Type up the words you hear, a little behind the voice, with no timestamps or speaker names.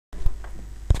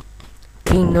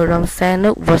King Norodom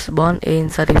Sihanouk was born in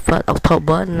 31st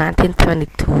October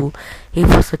 1922. He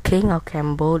was the king of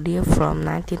Cambodia from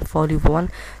 1941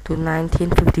 to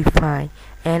 1955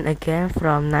 and again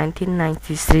from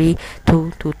 1993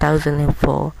 to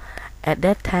 2004. At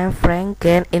that time, France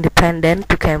gained independence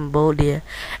to Cambodia,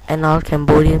 and all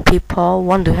Cambodian people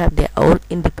want to have their own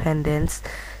independence.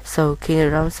 So King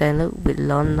Norodom Sihanouk with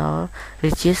London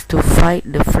riches to fight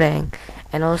the French,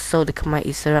 and also the Khmer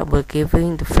Israel were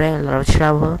giving the French a lot of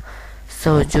trouble.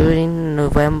 So during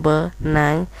November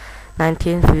 9,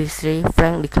 1953,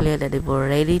 France declared that they were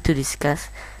ready to discuss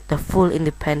the full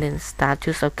independent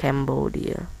status of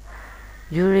Cambodia.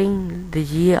 During the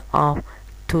year of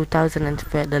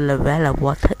 2012, the level of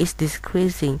water is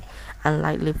decreasing,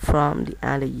 unlikely from the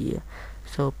other year.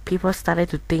 So people started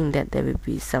to think that there will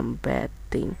be some bad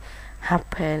thing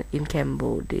happen in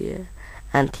Cambodia.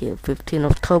 Until 15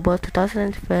 October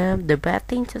 2012, the bad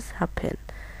thing just happened.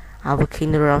 Our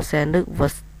King Norodom Sihanouk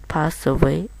was passed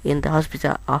away in the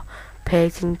hospital of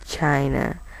Beijing,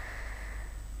 China,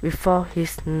 before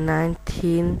his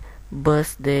 19th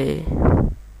birthday.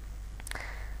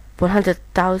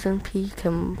 100,000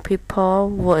 people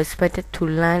were expected to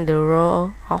line the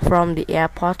road from the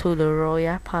airport to the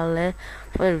royal palace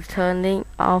for the returning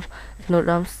of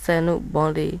Norodom Sihanouk's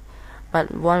body,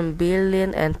 but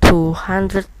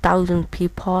 1,200,000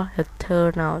 people have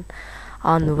turned out.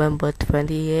 On November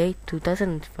 28,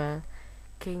 2012,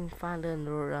 King Father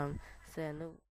Norodom Sihanouk